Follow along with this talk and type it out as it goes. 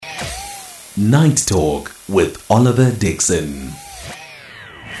Night Talk with Oliver Dixon.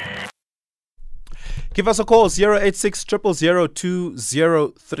 Give us a call, 086 000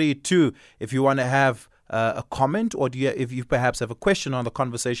 2032, if you want to have a comment, or if you perhaps have a question on the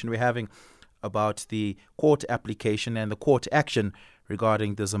conversation we're having about the court application and the court action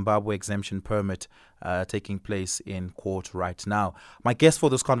regarding the Zimbabwe exemption permit taking place in court right now. My guest for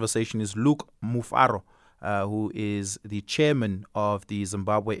this conversation is Luke Mufaro, who is the chairman of the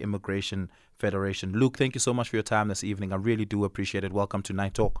Zimbabwe Immigration Federation. Luke, thank you so much for your time this evening. I really do appreciate it. Welcome to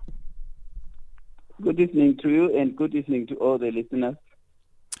Night Talk. Good evening to you and good evening to all the listeners.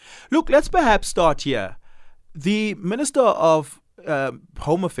 Luke, let's perhaps start here. The Minister of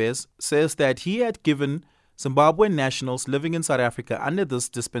Home Affairs says that he had given Zimbabwean nationals living in South Africa under this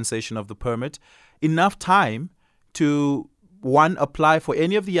dispensation of the permit enough time to, one, apply for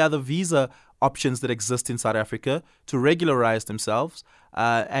any of the other visa options that exist in South Africa to regularize themselves,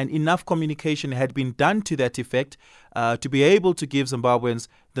 and enough communication had been done to that effect to be able to give Zimbabweans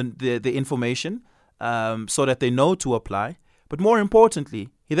the information so that they know to apply. But more importantly,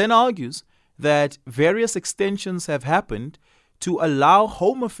 he then argues that various extensions have happened to allow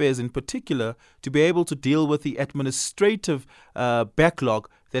Home Affairs in particular to be able to deal with the administrative backlog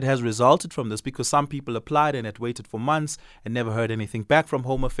that has resulted from this, because some people applied and had waited for months and never heard anything back from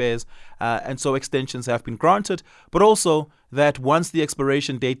Home Affairs, and so extensions have been granted, but also that once the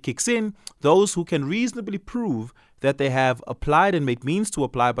expiration date kicks in, those who can reasonably prove that they have applied and made means to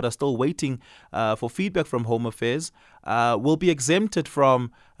apply but are still waiting for feedback from Home Affairs will be exempted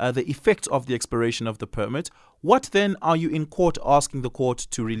from the effect of the expiration of the permit. What then are you in court asking the court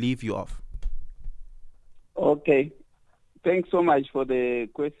to relieve you of? Okay. Thanks so much for the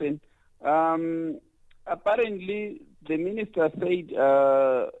question. Apparently, the minister said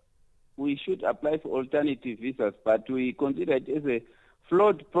we should apply for alternative visas, but we consider it as a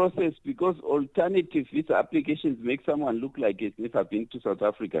flawed process because alternative visa applications make someone look like he's never been to South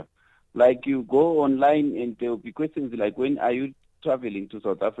Africa. Like you go online and there will be questions like, when are you traveling to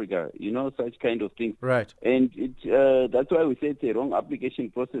South Africa? You know, such kind of things. Right. And that's why we say it's a wrong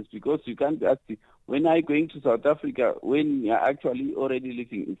application process, because you can't ask, when are you going to South Africa, when you're actually already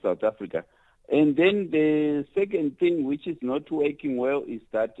living in South Africa. And then the second thing which is not working well is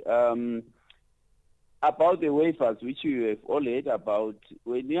that about the waivers, which you have all heard about.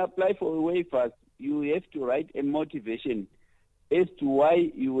 When you apply for waivers, you have to write a motivation as to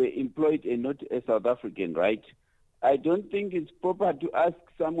why you were employed and not a South African, right? I don't think it's proper to ask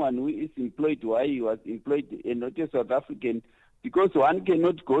someone who is employed why he was employed and not a South African, because one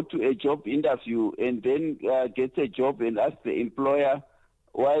cannot go to a job interview and then get a job and ask the employer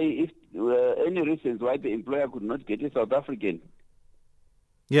why, if any reasons why the employer could not get a South African.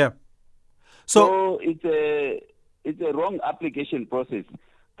 Yeah. So it's a wrong application process.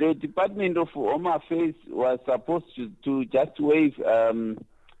 The Department of Home Affairs was supposed to just waive,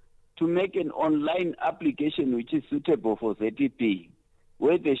 to make an online application which is suitable for ZEP,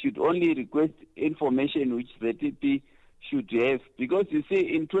 where they should only request information which ZEP should have. Because you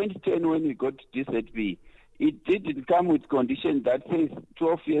see, in 2010 when we got this ZEP, it didn't come with condition that says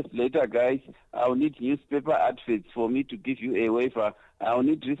 12 years later, guys, I'll need newspaper adverts for me to give you a waiver. I'll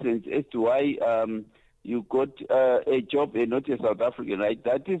need reasons as to why you got a job and not a South African, right?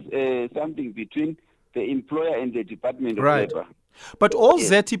 That is something between the employer and the Department of Labor. But all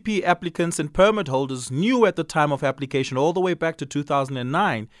ZEP applicants and permit holders knew at the time of application, all the way back to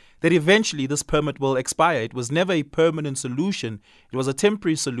 2009, that eventually this permit will expire. It was never a permanent solution. It was a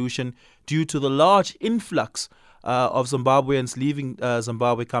temporary solution due to the large influx of Zimbabweans leaving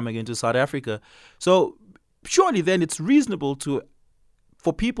Zimbabwe, coming into South Africa. So surely then it's reasonable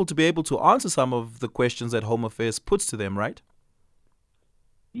for people to be able to answer some of the questions that Home Affairs puts to them, right?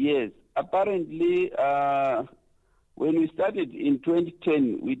 Yes. Apparently, when we started in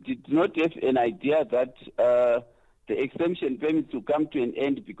 2010, we did not have an idea that the exemption permits will come to an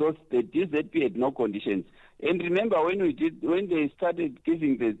end, because the DZP had no conditions. And remember, when they started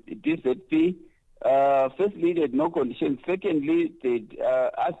giving the DZP, firstly, they had no conditions. Secondly, they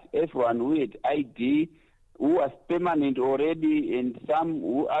asked everyone who had ID, who was permanent already, and some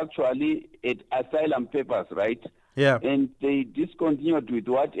who actually had asylum papers, right? Yeah. And they discontinued with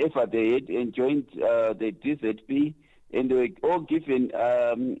whatever they had and joined the DZP, and they were all given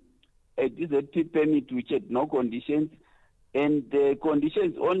a DZP permit which had no conditions, and the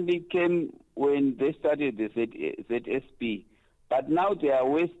conditions only came when they started the ZSP. But now they are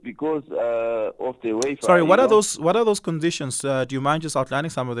worse because of the waiver. Sorry, what are those conditions? Do you mind just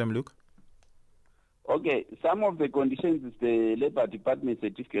outlining some of them, Luke? Okay, some of the conditions is the Labor Department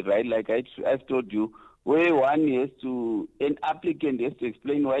certificate, right? Like I've told you, where an applicant has to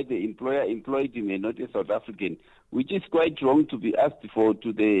explain why the employer employed him and not a South African, which is quite wrong to be asked for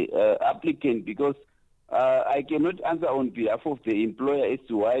to the applicant, because I cannot answer on behalf of the employer as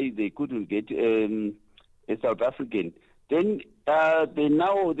to why they couldn't get a South African. Then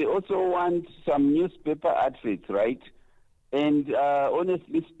they also want some newspaper adverts, right? And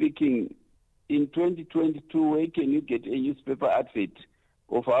honestly speaking, in 2022, where can you get a newspaper advert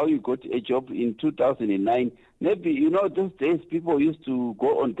of how you got a job in 2009? Maybe, those days people used to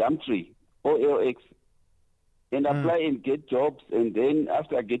go on Gumtree or LX and apply and get jobs, and then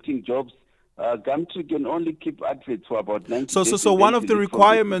after getting jobs, Gumtree can only keep adverts for about 90 days. So one of the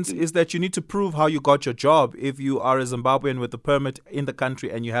requirements is that you need to prove how you got your job if you are a Zimbabwean with a permit in the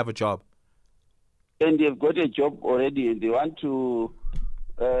country and you have a job. And they've got a job already, and they want to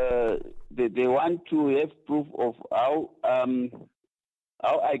they want to have proof of how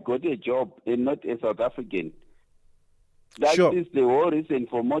I got a job and not a South African. That is the whole reason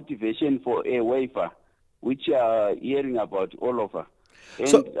for motivation for a waiver, which you are hearing about all over.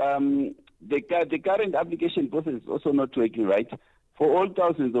 And the current application process is also not working right. For all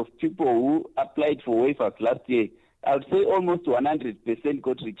thousands of people who applied for waivers last year, I would say almost 100%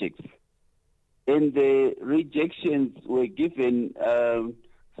 got rejects. And the rejections were given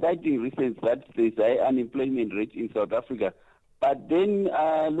citing reasons that there's high unemployment rate in South Africa. But then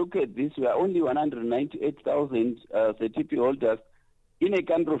look at this, we are only 198,000 ZEP holders in a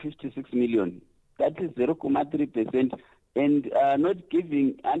country of 56 million. That is 0.3%. And not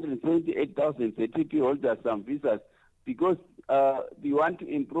giving 178,000 ZEP holders some visas because we want to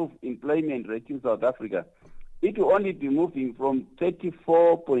improve employment rate in South Africa. It will only be moving from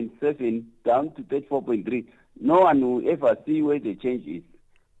 34.7 down to 34.3. No one will ever see where the change is.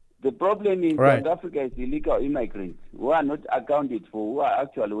 The problem in South Africa is illegal immigrants who are not accounted for, who are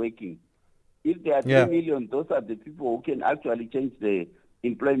actually working. If there are 3 million, those are the people who can actually change the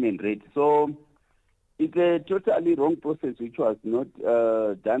employment rate. So it's a totally wrong process which was not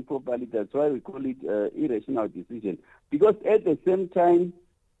done properly. That's why we call it irrational decision. Because at the same time,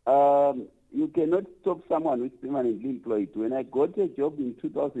 you cannot stop someone who's permanently employed. When I got a job in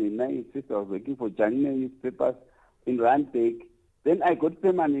 2009, I was working for Janine newspapers in Randburg. Then I got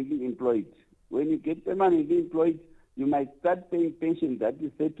permanently employed. When you get permanently employed, you might start paying pension that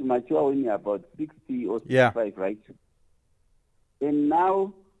is set to mature when you're about 60 or 65, right? And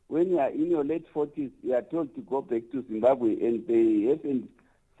now, when you are in your late 40s, you are told to go back to Zimbabwe, and they haven't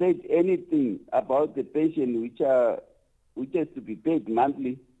said anything about the pension which has to be paid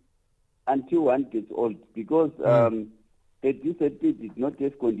monthly until one gets old, because the ZEP did not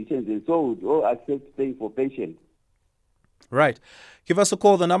have conditions, and so would all accept paying for pension. Right. Give us a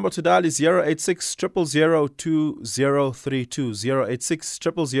call. The number to dial is 086 000 2032. 086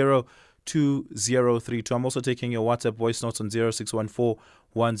 000 2032. I'm also taking your WhatsApp voice notes on 0614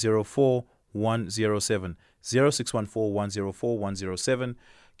 104 107. 0614 104 107.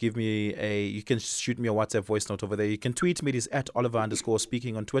 You can shoot me a WhatsApp voice note over there. You can tweet me. It is at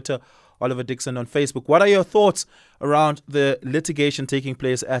Oliver_speaking on Twitter, Oliver Dixon on Facebook. What are your thoughts around the litigation taking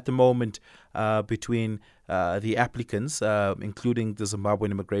place at the moment between the applicants, including the Zimbabwe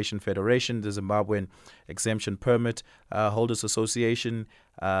Immigration Federation, the Zimbabwe Exemption Permit Holders Association,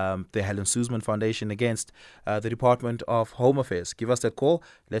 the Helen Suzman Foundation, against the Department of Home Affairs? Give us that call.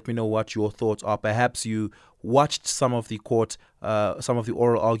 Let me know what your thoughts are. Perhaps you watched some of the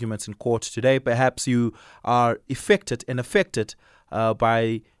oral arguments in court today. Perhaps you are affected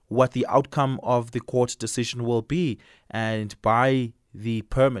by what the outcome of the court decision will be and by the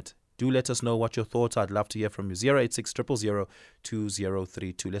permit. Do let us know what your thoughts are. I'd love to hear from you. 086 000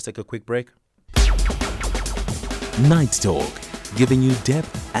 2032. Let's take a quick break. Night Talk, giving you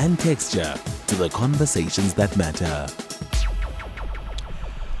depth and texture to the conversations that matter.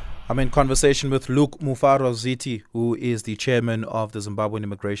 I'm in conversation with Luke Mufaro Dzviti, who is the chairman of the Zimbabwe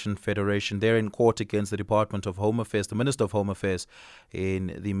Immigration Federation. They're in court against the Department of Home Affairs, the Minister of Home Affairs,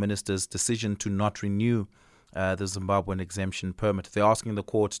 in the minister's decision to not renew the Zimbabwean exemption permit. They're asking the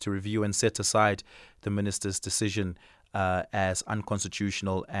court to review and set aside the minister's decision as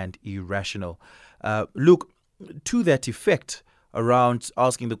unconstitutional and irrational. Luke, to that effect, around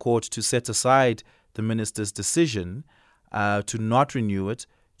asking the court to set aside the minister's decision to not renew it,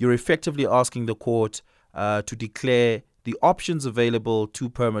 you're effectively asking the court to declare the options available to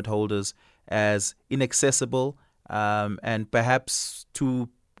permit holders as inaccessible and perhaps too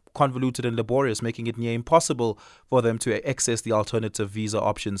convoluted and laborious, making it near impossible for them to access the alternative visa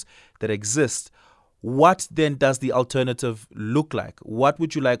options that exist. What then does the alternative look like? What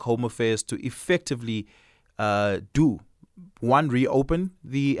would you like Home Affairs to effectively do? One, reopen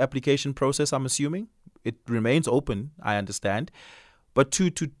the application process, I'm assuming, it remains open, I understand, but two,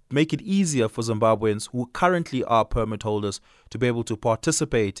 to make it easier for Zimbabweans who currently are permit holders to be able to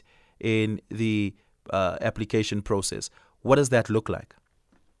participate in the application process. What does that look like?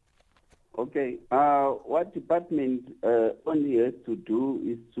 Okay. What department only has to do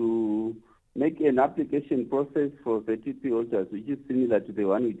is to make an application process for ZEP holders, which is similar to the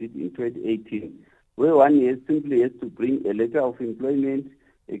one we did in 2018, where one simply has to bring a letter of employment,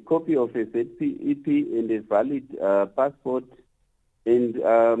 a copy of a ZEP, and a valid passport,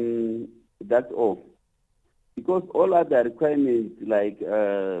 and that's all. Because all other requirements like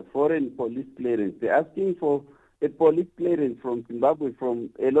foreign police clearance, they're asking for a police clearance from Zimbabwe from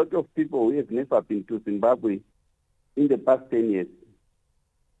a lot of people who have never been to Zimbabwe in the past 10 years.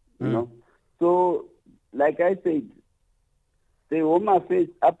 You know? So, like I said, the Home Affairs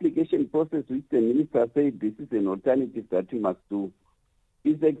application process, which the minister said this is an alternative that we must do,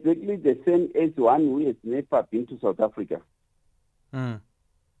 is exactly the same as one who has never been to South Africa.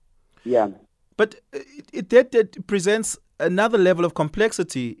 Yeah. But that presents another level of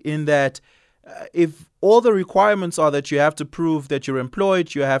complexity in that if all the requirements are that you have to prove that you're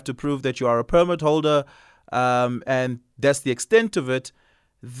employed, you have to prove that you are a permit holder, and that's the extent of it,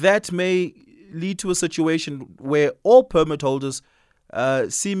 that may lead to a situation where all permit holders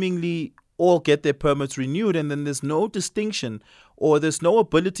seemingly all get their permits renewed, and then there's no distinction or there's no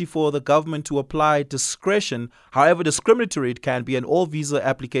ability for the government to apply discretion, however discriminatory it can be, and all visa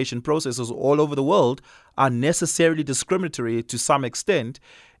application processes all over the world are necessarily discriminatory to some extent.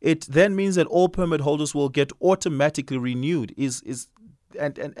 It then means that all permit holders will get automatically renewed.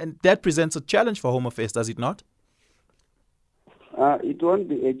 And that presents a challenge for Home Affairs, does it not? It won't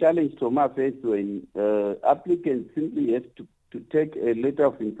be a challenge to Home Affairs when applicants simply have to take a letter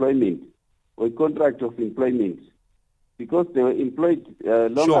of employment or a contract of employment, because they were employed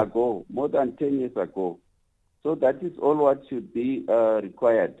long ago, more than 10 years ago. So that is all what should be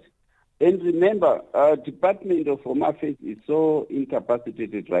required. And remember, Department of Home Affairs is so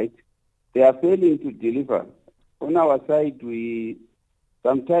incapacitated, right? They are failing to deliver. On our side, we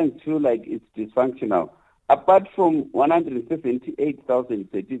sometimes feel like it's dysfunctional. Apart from 178,000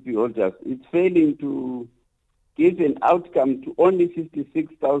 ZEP holders, it's failing to give an outcome to only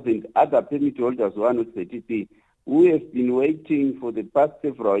 56,000 other permit holders who are not ZEP, who have been waiting for the past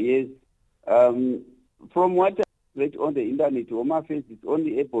several years. From what I read on the internet, Home Affairs is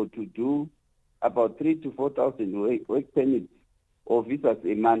only able to do about 3,000 to 4,000 work permits or visas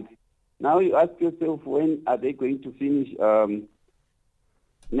a month. Now you ask yourself, when are they going to finish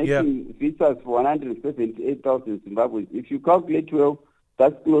making visas for 178,000 Zimbabweans? If you calculate well,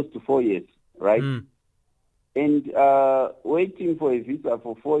 that's close to 4 years, right? And waiting for a visa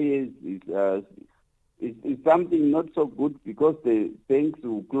for 4 years is something not so good, because the banks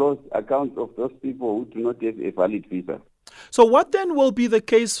will close accounts of those people who do not have a valid visa. So what then will be the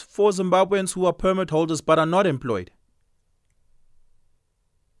case for Zimbabweans who are permit holders but are not employed?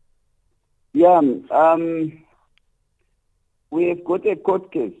 Yeah, we have got a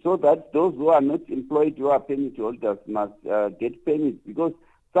court case so that those who are not employed, who are permit holders, must get permits, because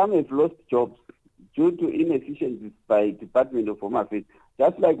some have lost jobs due to inefficiencies by Department of Home Affairs.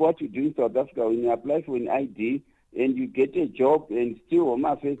 Just like what you do in South Africa, when you apply for an ID and you get a job and still Home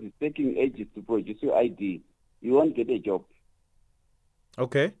Affairs is taking ages to produce your ID, you won't get a job.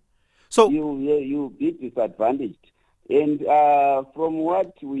 Okay. So you be disadvantaged. And from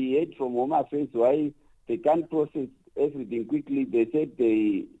what we heard from Home Affairs, why they can't process everything quickly, they said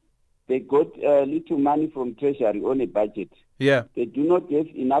they got little money from Treasury on a budget. Yeah. They do not have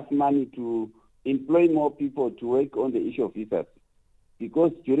enough money to employ more people to work on the issue of visas,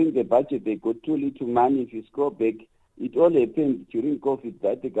 because during the budget they got too little money. If you scroll back, it all happened during COVID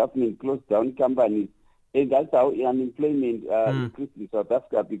that the government closed down companies, and that's how unemployment increased in South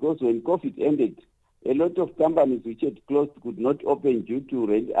Africa, because when COVID ended, a lot of companies which had closed could not open due to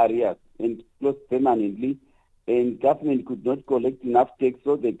rent arrears and closed permanently, and government could not collect enough tax,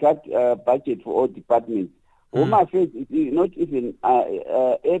 so they cut budget for all departments. Home Affairs is not even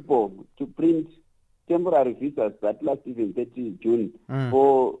able to print temporary visas that last even 30 June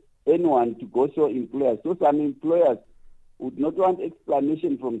for anyone to go show employers. So some employers would not want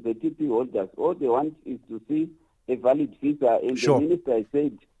explanation from the ZEP holders. All they want is to see a valid visa. And the minister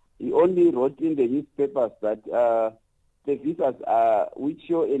said he only wrote in the newspapers that the visas which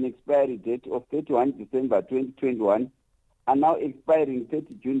show an expiry date of 31 December 2021 are now expiring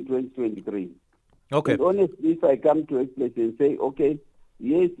 30 June 2023. Okay. And honestly, if I come to a place and say, okay,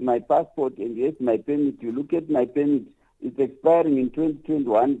 yes, my passport and yes, my permit, you look at my permit, it's expiring in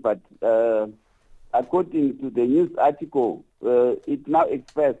 2021, but according to the news article, it now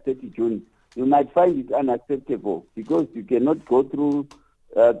expires 30 June. you might find it unacceptable because you cannot go through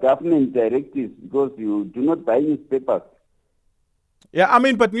government directives because you do not buy newspapers. Yeah, I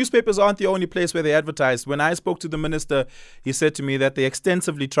mean, but newspapers aren't the only place where they advertise. When I spoke to the minister, he said to me that they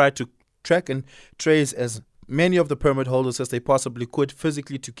extensively tried to track and trace as many of the permit holders as they possibly could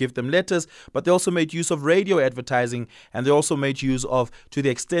physically to give them letters, but they also made use of radio advertising, and they also made use of, to the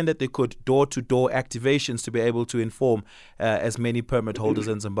extent that they could, door-to-door activations to be able to inform as many permit holders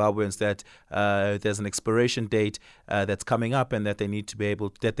and Zimbabweans that there's an expiration date that's coming up, and that they need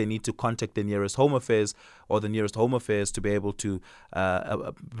to contact the nearest Home Affairs or the nearest Home Affairs to be able to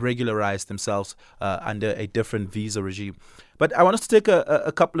regularize themselves under a different visa regime. But I want us to take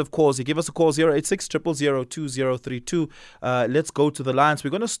a couple of calls. You give us a call, 086 000 2032. Let's go to the lines. We're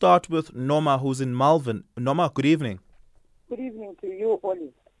going to start with Noma, who's in Malvern. Noma, good evening. Good evening to you,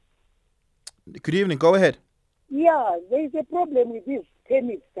 Olive. Good evening. Go ahead. Yeah, there is a problem with these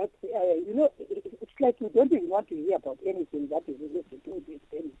permits that, it's like you don't even want to hear about anything that is related to these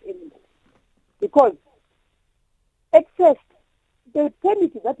permits anymore. Because, at first, the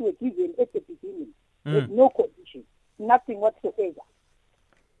permits that were given at the beginning had no conditions. Nothing whatsoever.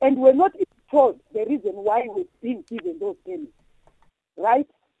 And we're not even told the reason why we're being given those permits. Right?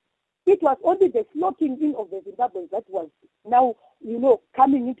 It was only the flocking in of the Zimbabweans that was now,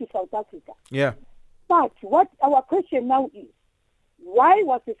 coming into South Africa. Yeah. But what our question now is, why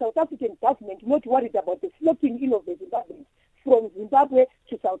was the South African government not worried about the flocking in of the Zimbabweans from Zimbabwe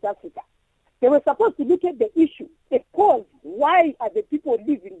to South Africa? They were supposed to look at the issue, the cause, why are the people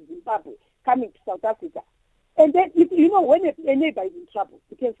living in Zimbabwe coming to South Africa? And then, when a neighbor is in trouble,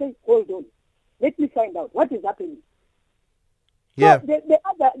 you can say, hold on, let me find out what is happening. Yeah. So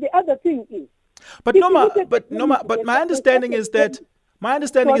the other thing is... But my understanding is that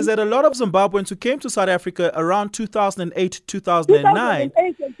a lot of Zimbabweans who came to South Africa around 2008, 2009,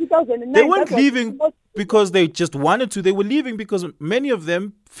 they weren't leaving because they just wanted to. They were leaving because many of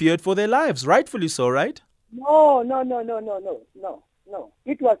them feared for their lives, rightfully so, right? No.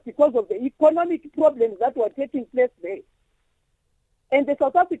 It was because of the economic problems that were taking place there. And the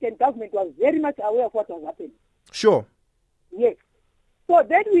South African government was very much aware of what was happening. Sure. Yes. So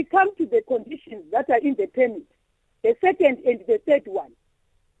then we come to the conditions that are in the permit, the second and the third one.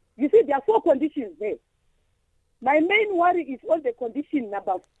 You see, there are 4 conditions there. My main worry is on the condition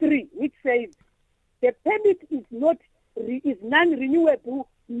number 3, which says the permit is non-renewable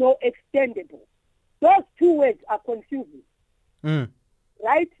nor extendable. Those 2 words are confusing.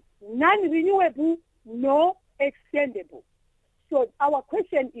 Right? Non-renewable, no extendable. So our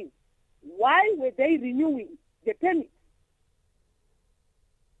question is, why were they renewing the permits?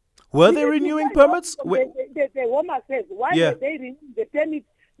 Were they renewing permits? The woman says, why were they renewing the permits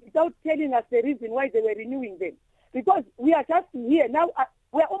without telling us the reason why they were renewing them? Because we are just here now,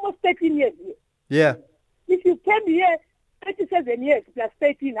 we're almost 13 years here. Yeah. If you came here 37 years plus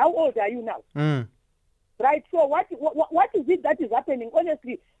 13, how old are you now? Right, so what is it that is happening?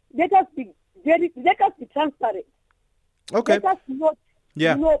 Honestly, let us be transparent. Okay. Let us not,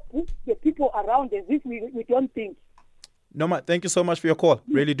 put the people around as if we don't think. Noma, thank you so much for your call.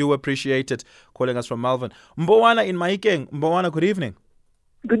 Really do appreciate it. Calling us from Malvern. Mbowana in Mahikeng. Mbowana, good evening.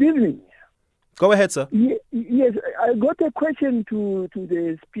 Good evening. Go ahead, sir. Yes, I got a question to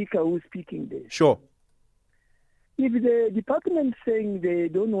the speaker who's speaking there. Sure. If the department saying they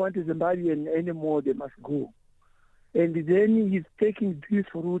don't want a Zimbabwean anymore, they must go. And then he's taking this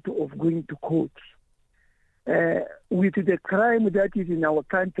route of going to court. With the crime that is in our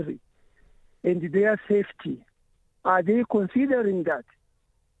country and their safety, are they considering that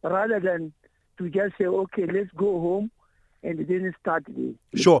rather than to just say, okay, let's go home and then start there?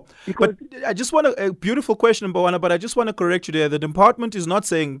 Sure. But I just want a beautiful question, Mbowana, but I just want to correct you there. The department is not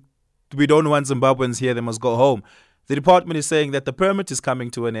saying we don't want Zimbabweans here, they must go home. The department is saying that the permit is coming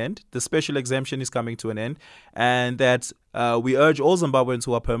to an end, the special exemption is coming to an end, and that we urge all Zimbabweans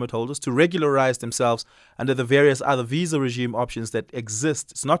who are permit holders to regularize themselves under the various other visa regime options that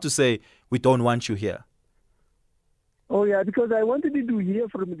exist. It's not to say we don't want you here. Oh, yeah, because I wanted to hear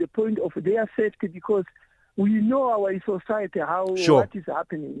from the point of their safety, because we know our society, what is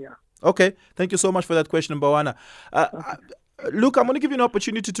happening here. Okay, thank you so much for that question, Mbowana. Luke, I'm going to give you an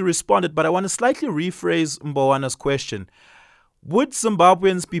opportunity to respond, but I want to slightly rephrase Mbowana's question. Would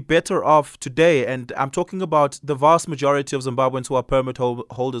Zimbabweans be better off today? And I'm talking about the vast majority of Zimbabweans who are permit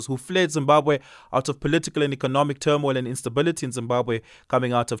holders who fled Zimbabwe out of political and economic turmoil and instability in Zimbabwe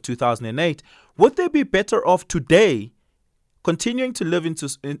coming out of 2008. Would they be better off today continuing to live in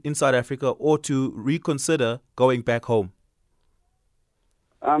South Africa or to reconsider going back home?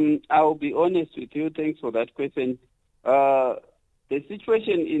 I'll be honest with you. Thanks for that question. The the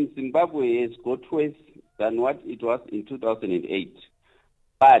situation in Zimbabwe has got worse than what it was in 2008.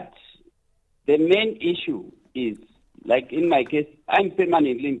 But the main issue is, like in my case, I'm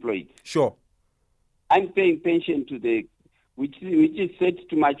permanently employed. Sure. I'm paying pension which is set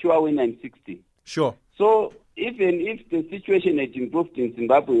to mature when I'm 60. Sure. So even if the situation has improved in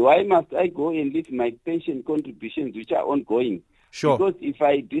Zimbabwe, why must I go and leave my pension contributions which are ongoing? Sure. Because if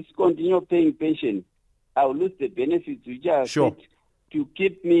I discontinue paying pension, I'll lose the benefits which are Sure. set to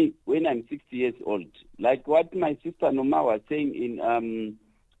keep me when I'm 60 years old. Like what my sister Noma was saying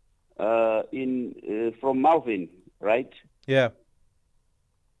from Malvern, right? Yeah.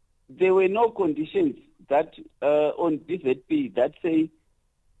 There were no conditions that on ZEP that say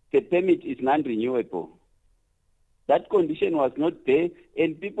the permit is non-renewable. That condition was not there,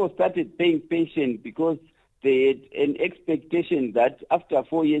 and people started paying pension because they had an expectation that after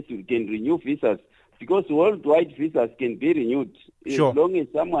 4 years you can renew visas, because worldwide visas can be renewed Sure. as long as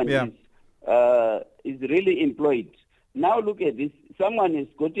someone is really employed. Now look at this. Someone has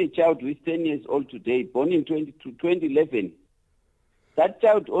got a child who is 10 years old today, born in 2011. That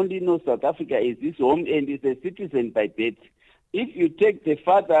child only knows South Africa as his home and is a citizen by birth. If you take the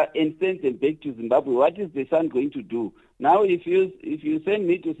father and send them back to Zimbabwe, what is the son going to do? Now, if you send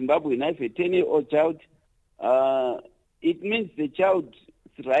me to Zimbabwe and I have a 10-year-old child, it means the child's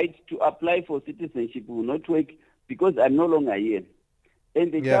right to apply for citizenship will not work because I'm no longer here.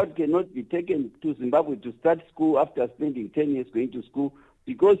 And the child cannot be taken to Zimbabwe to start school after spending 10 years going to school,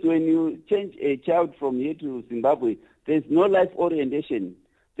 because when you change a child from here to Zimbabwe, there's no life orientation.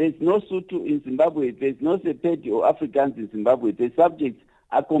 There's no Sutu in Zimbabwe. There's no Sepedi or Africans in Zimbabwe. The subjects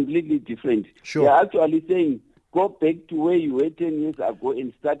are completely different. Sure. They're actually saying, go back to where you were 10 years ago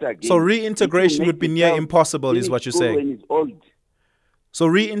and start again. So reintegration would be near impossible, is what you're saying. When it's old. So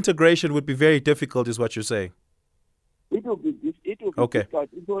reintegration would be very difficult, is what you're saying. It will be difficult.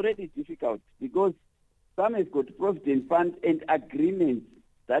 It's already difficult because some have got provident funds and agreements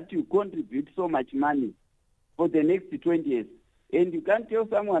that you contribute so much money for the next 20 years. And you can't tell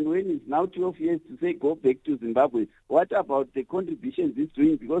someone when it's now 12 years to say, go back to Zimbabwe. What about the contributions he's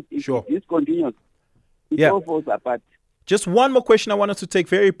doing? Because if this continues, it all falls apart. Just one more question I wanted to take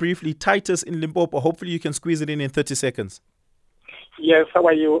very briefly. Titus in Limpopo. Hopefully you can squeeze it in 30 seconds. Yes, how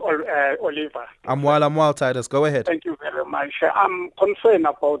are you, Oliver? I'm well, Titus. Go ahead. Thank you very much. I'm concerned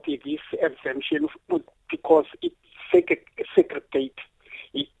about this exemption because it segregates.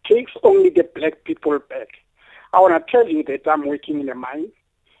 It takes only the black people back. I want to tell you that I'm working in a mine.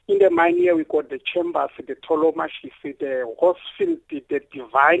 In the mine here, we got the chambers, the Tolomashi, the Horsfield, the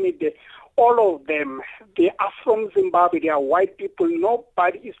Divine, all of them. They are from Zimbabwe. They are white people.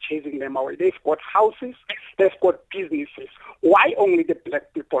 Nobody is chasing them away. They've got houses. They've got businesses. Why only the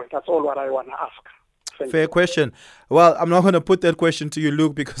black people? That's all what I want to ask. Fair question. Well, I'm not going to put that question to you,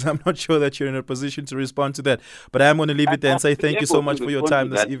 Luke, because I'm not sure that you're in a position to respond to that. But I'm going to leave it there and say thank you so much for your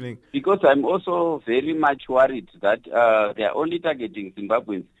time this evening. Because I'm also very much worried that they are only targeting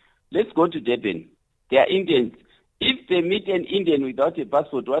Zimbabweans. Let's go to Durban. They are Indians. If they meet an Indian without a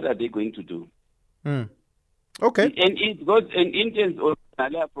passport, what are they going to do? Okay. And it goes and Indians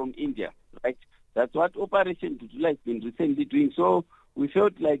are from India, right? That's what Operation Dudula has been recently doing. So we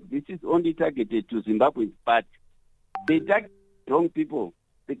felt like this is only targeted to Zimbabweans, but they target wrong people.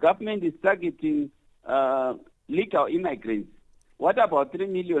 The government is targeting legal immigrants. What about 3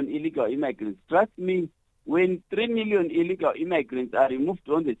 million illegal immigrants? Trust me, when 3 million illegal immigrants are removed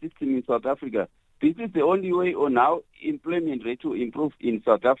on the system in South Africa, this is the only way on how employment rate will improve in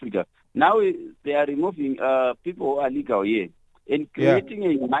South Africa. Now they are removing people who are legal here and creating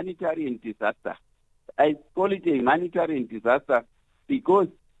a humanitarian disaster. I call it a humanitarian disaster because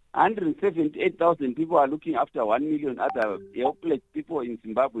 178,000 people are looking after 1 million other helpless people in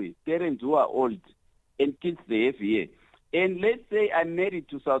Zimbabwe, parents who are old and kids they have here. And let's say I'm married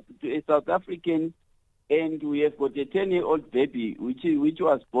to a South African, and we have got a 10-year-old baby, which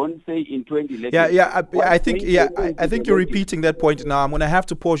was born, say, in 2011. I think you're repeating that point now. I'm going to have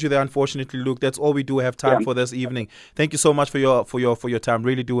to pause you there, unfortunately, Luke. That's all we do have time for this evening. Thank you so much for your time.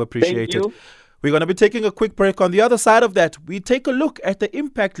 Really do appreciate it. We're going to be taking a quick break. On the other side of that, we take a look at the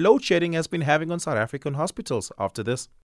impact load shedding has been having on South African hospitals after this.